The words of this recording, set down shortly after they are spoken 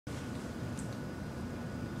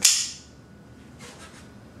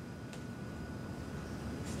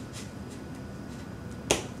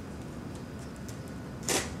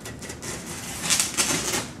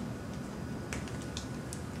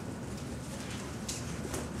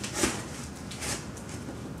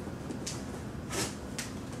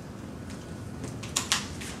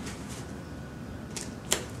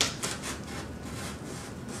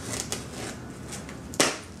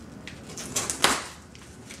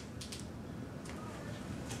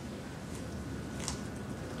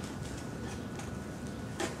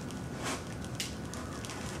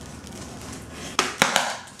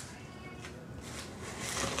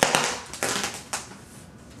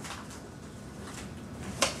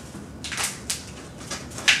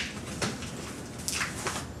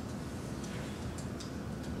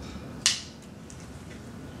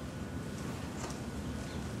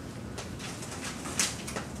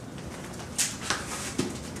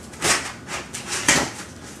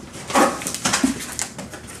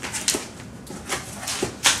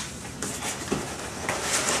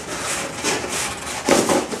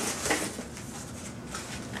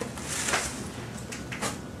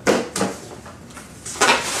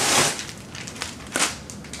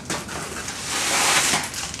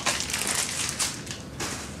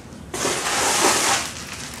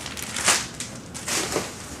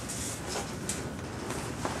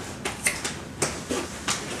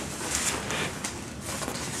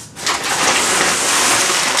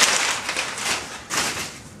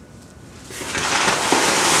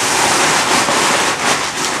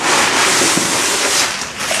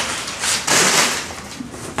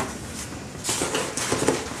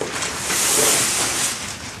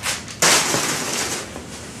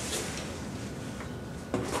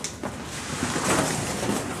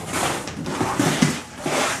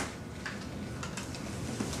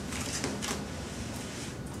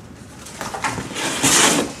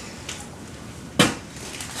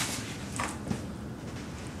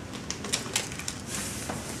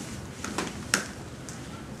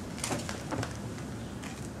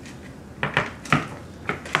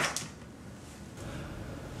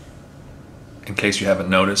In case you haven't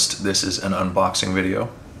noticed, this is an unboxing video.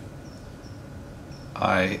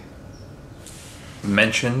 I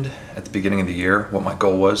mentioned at the beginning of the year what my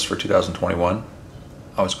goal was for 2021.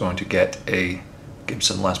 I was going to get a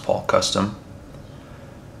Gibson Les Paul Custom.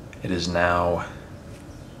 It is now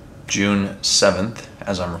June 7th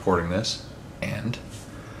as I'm recording this, and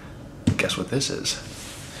guess what this is?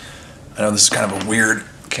 I know this is kind of a weird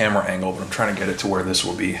camera angle, but I'm trying to get it to where this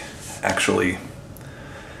will be actually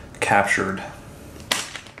captured.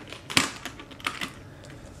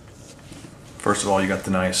 First of all, you got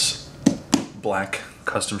the nice black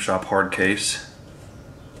Custom Shop hard case.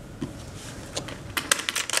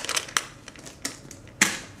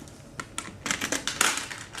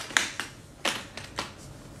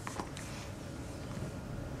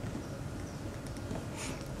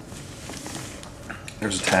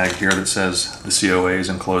 There's a tag here that says the COA is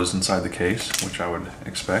enclosed inside the case, which I would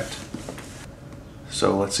expect.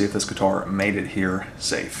 So let's see if this guitar made it here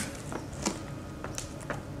safe.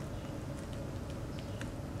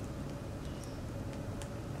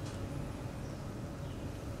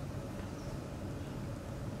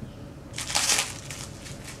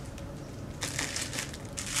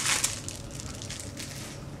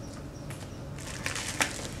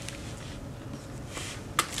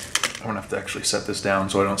 I'm gonna have to actually set this down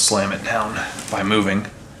so I don't slam it down by moving.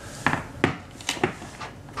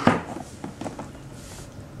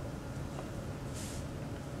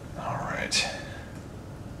 All right.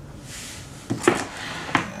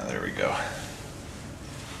 Yeah, there we go.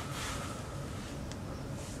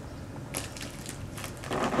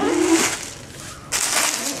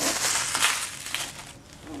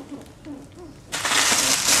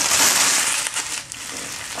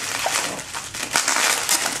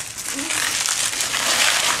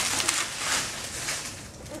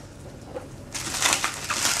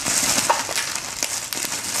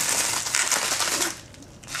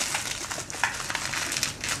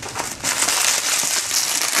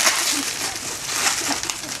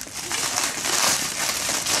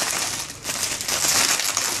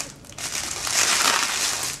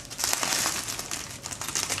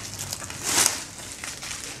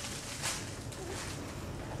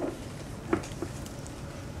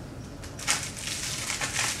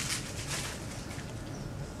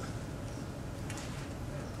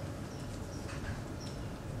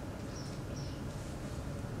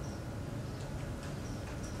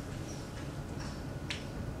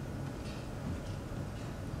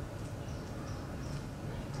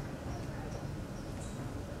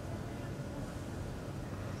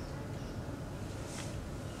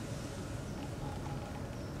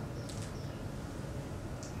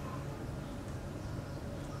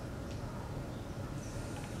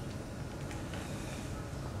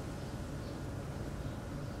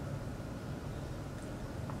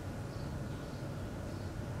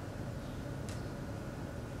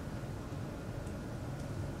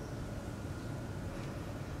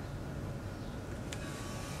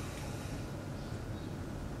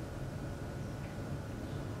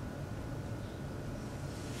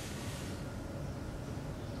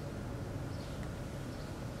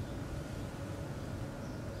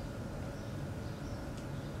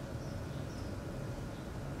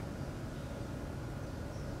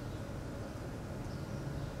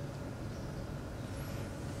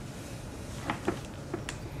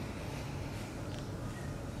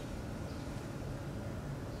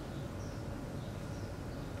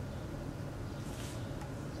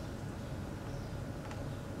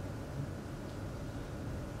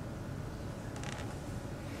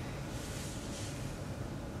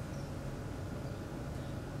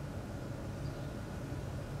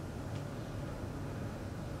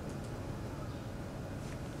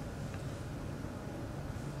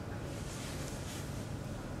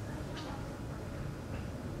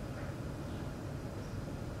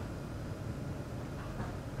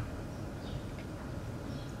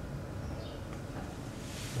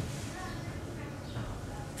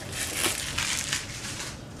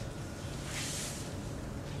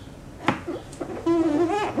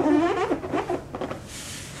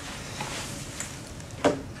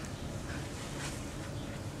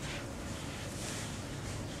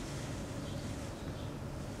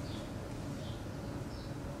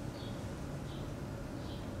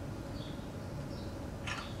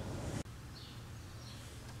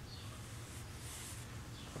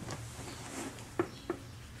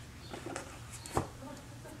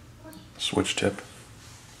 Switch tip.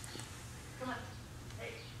 Come on.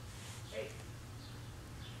 Hey. Hey.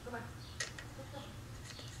 Come on. Come on.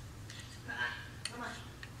 Come on.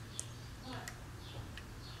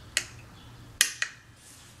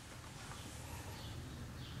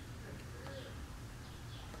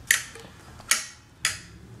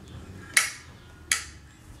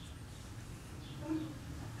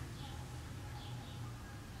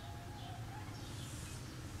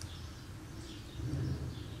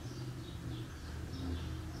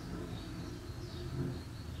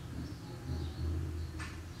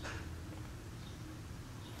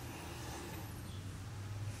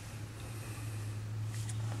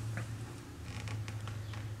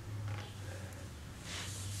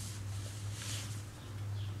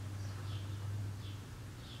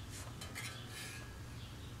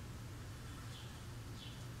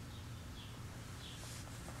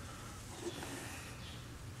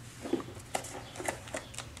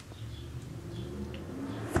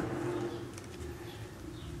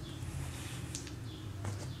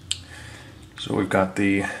 So we've got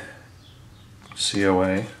the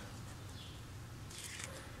COA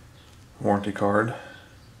warranty card,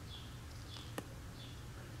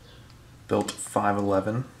 built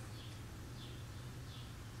 5/11.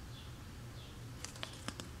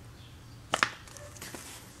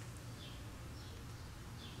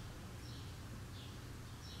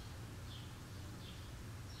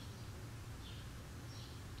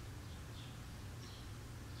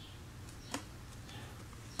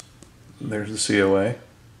 There's the COA.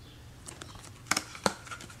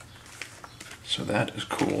 So that is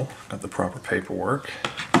cool. Got the proper paperwork.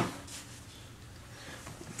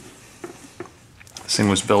 This thing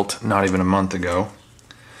was built not even a month ago.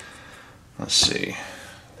 Let's see.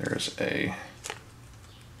 There's a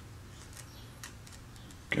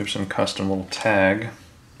Gibson custom little tag.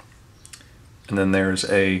 And then there's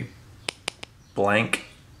a blank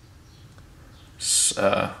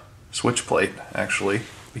switch plate, actually,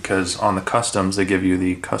 because on the customs they give you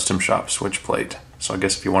the custom shop switch plate. So I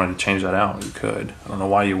guess if you wanted to change that out, you could. I don't know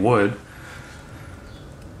why you would.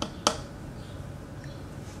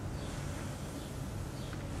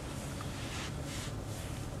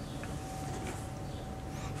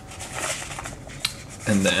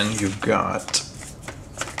 And then you've got,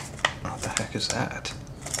 what the heck is that?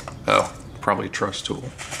 Oh, probably a truss tool.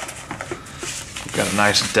 You've got a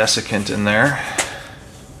nice desiccant in there.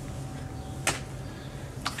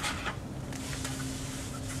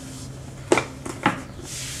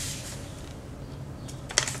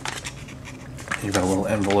 You've got a little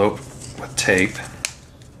envelope with tape.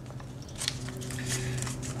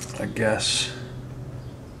 I guess,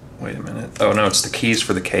 wait a minute. Oh no, it's the keys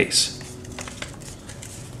for the case.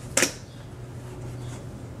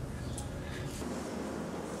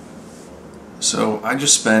 So I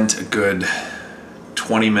just spent a good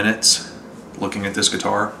 20 minutes looking at this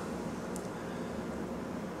guitar,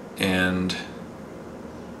 and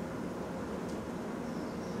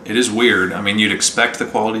it is weird. I mean, you'd expect the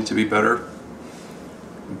quality to be better,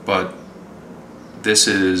 but this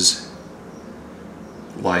is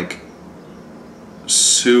like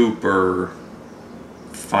super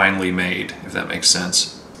finely made, if that makes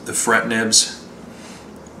sense. The fret nibs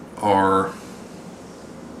are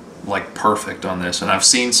like perfect on this, and I've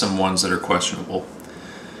seen some ones that are questionable,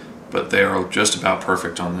 but they are just about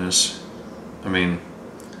perfect on this. I mean,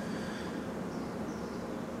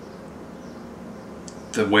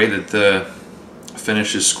 the way that the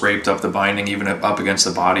finish is scraped up the binding, even up against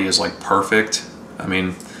the body, is like perfect. I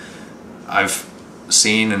mean, I've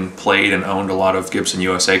seen and played and owned a lot of Gibson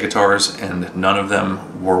USA guitars, and none of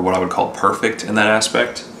them were what I would call perfect in that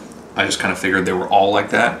aspect. I just kind of figured they were all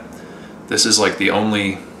like that. This is like the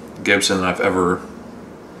only Gibson that I've ever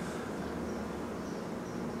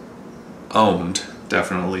owned,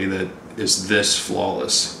 definitely, that is this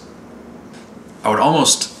flawless. I would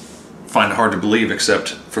almost find it hard to believe, except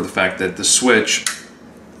for the fact that the switch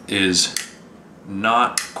is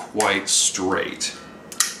not quite straight.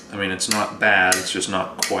 I mean, it's not bad, it's just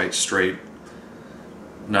not quite straight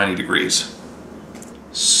 90 degrees.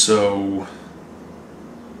 So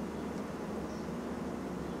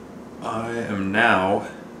I am now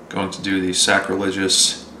going to do the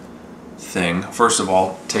sacrilegious thing. First of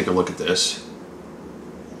all, take a look at this.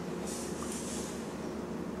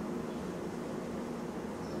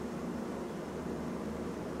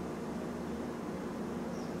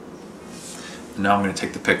 Now I'm going to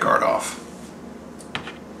take the pick guard off.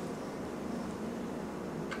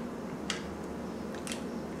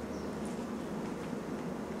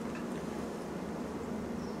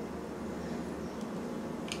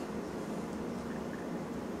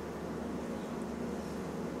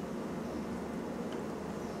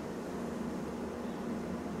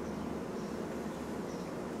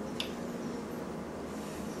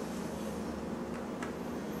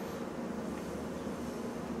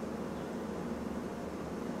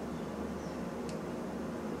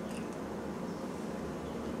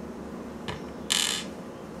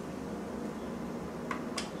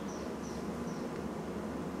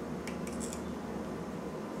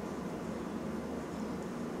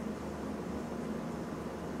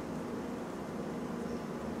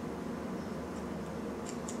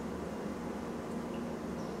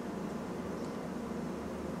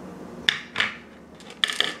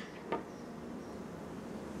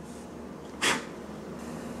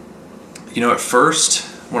 You know, at first,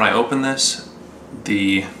 when I opened this,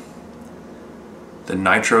 the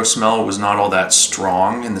nitro smell was not all that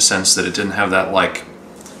strong, in the sense that it didn't have that like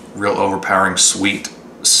real overpowering sweet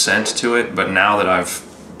scent to it. But now that I've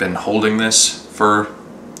been holding this for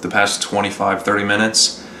the past 25-30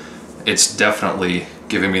 minutes, it's definitely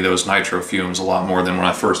giving me those nitro fumes a lot more than when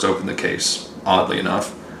I first opened the case. oddly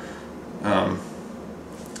enough.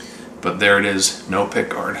 But there it is, no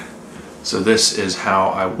pickguard. So this is how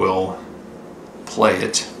I will play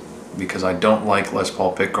it, because I don't like Les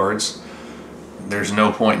Paul pickguards. There's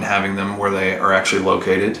no point in having them where they are actually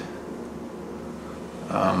located.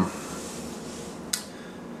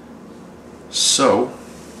 So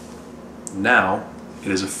now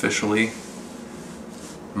it is officially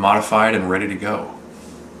modified and ready to go.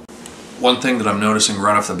 One thing that I'm noticing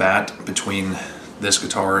right off the bat between this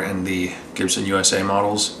guitar and the Gibson USA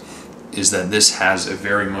models is that this has a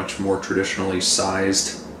very much more traditionally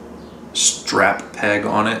sized strap peg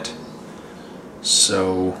on it.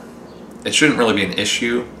 So it shouldn't really be an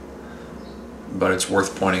issue, but it's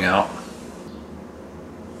worth pointing out.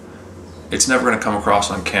 It's never going to come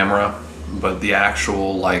across on camera, but the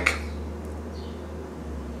actual like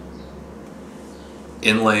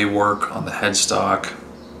inlay work on the headstock,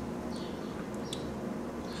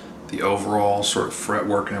 the overall sort of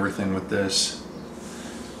fretwork and everything with this,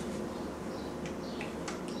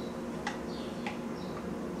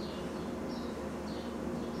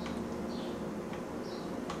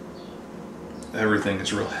 everything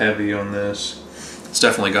is real heavy on this. It's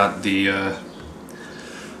definitely got the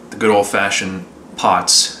good old-fashioned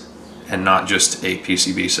pots and not just a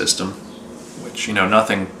PCB system, which, you know,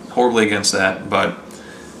 nothing horribly against that, but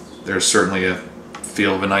there's certainly a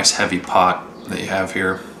feel of a nice heavy pot that you have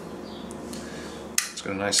here. It's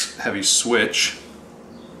got a nice heavy switch.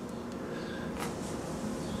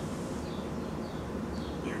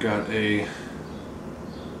 You've got a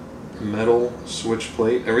metal switch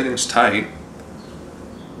plate. Everything's tight.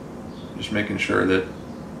 Just making sure that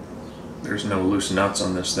there's no loose nuts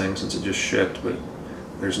on this thing since it just shipped, but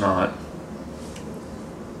there's not.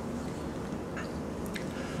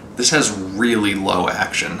 This has really low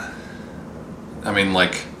action. I mean,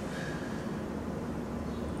 like,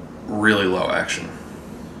 really low action.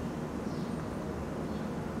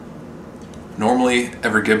 Normally,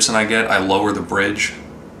 every Gibson I get, I lower the bridge.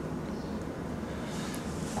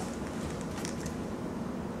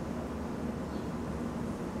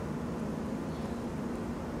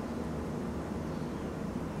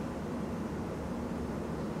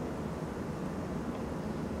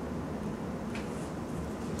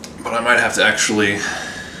 But I might have to actually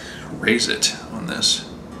raise it on this.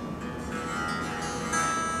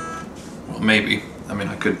 Well, maybe. I mean,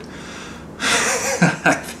 I could.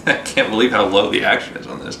 I can't believe how low the action is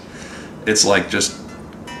on this. It's like just.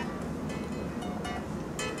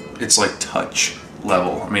 It's like touch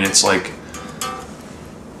level. I mean, it's like.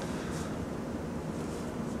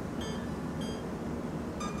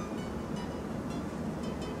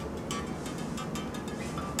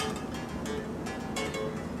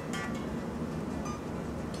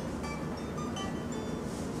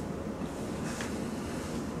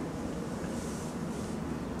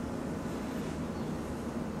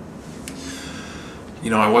 You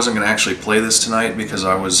know, I wasn't going to actually play this tonight because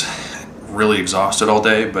I was really exhausted all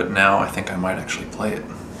day, but now I think I might actually play it.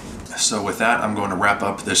 So with that, I'm going to wrap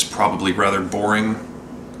up this probably rather boring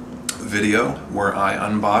video where I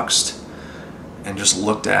unboxed and just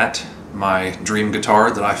looked at my dream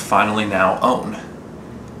guitar that I finally now own.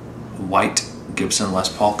 White Gibson Les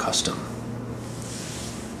Paul Custom.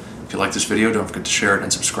 If you like this video, don't forget to share it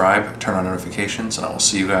and subscribe, turn on notifications, and I will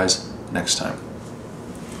see you guys next time.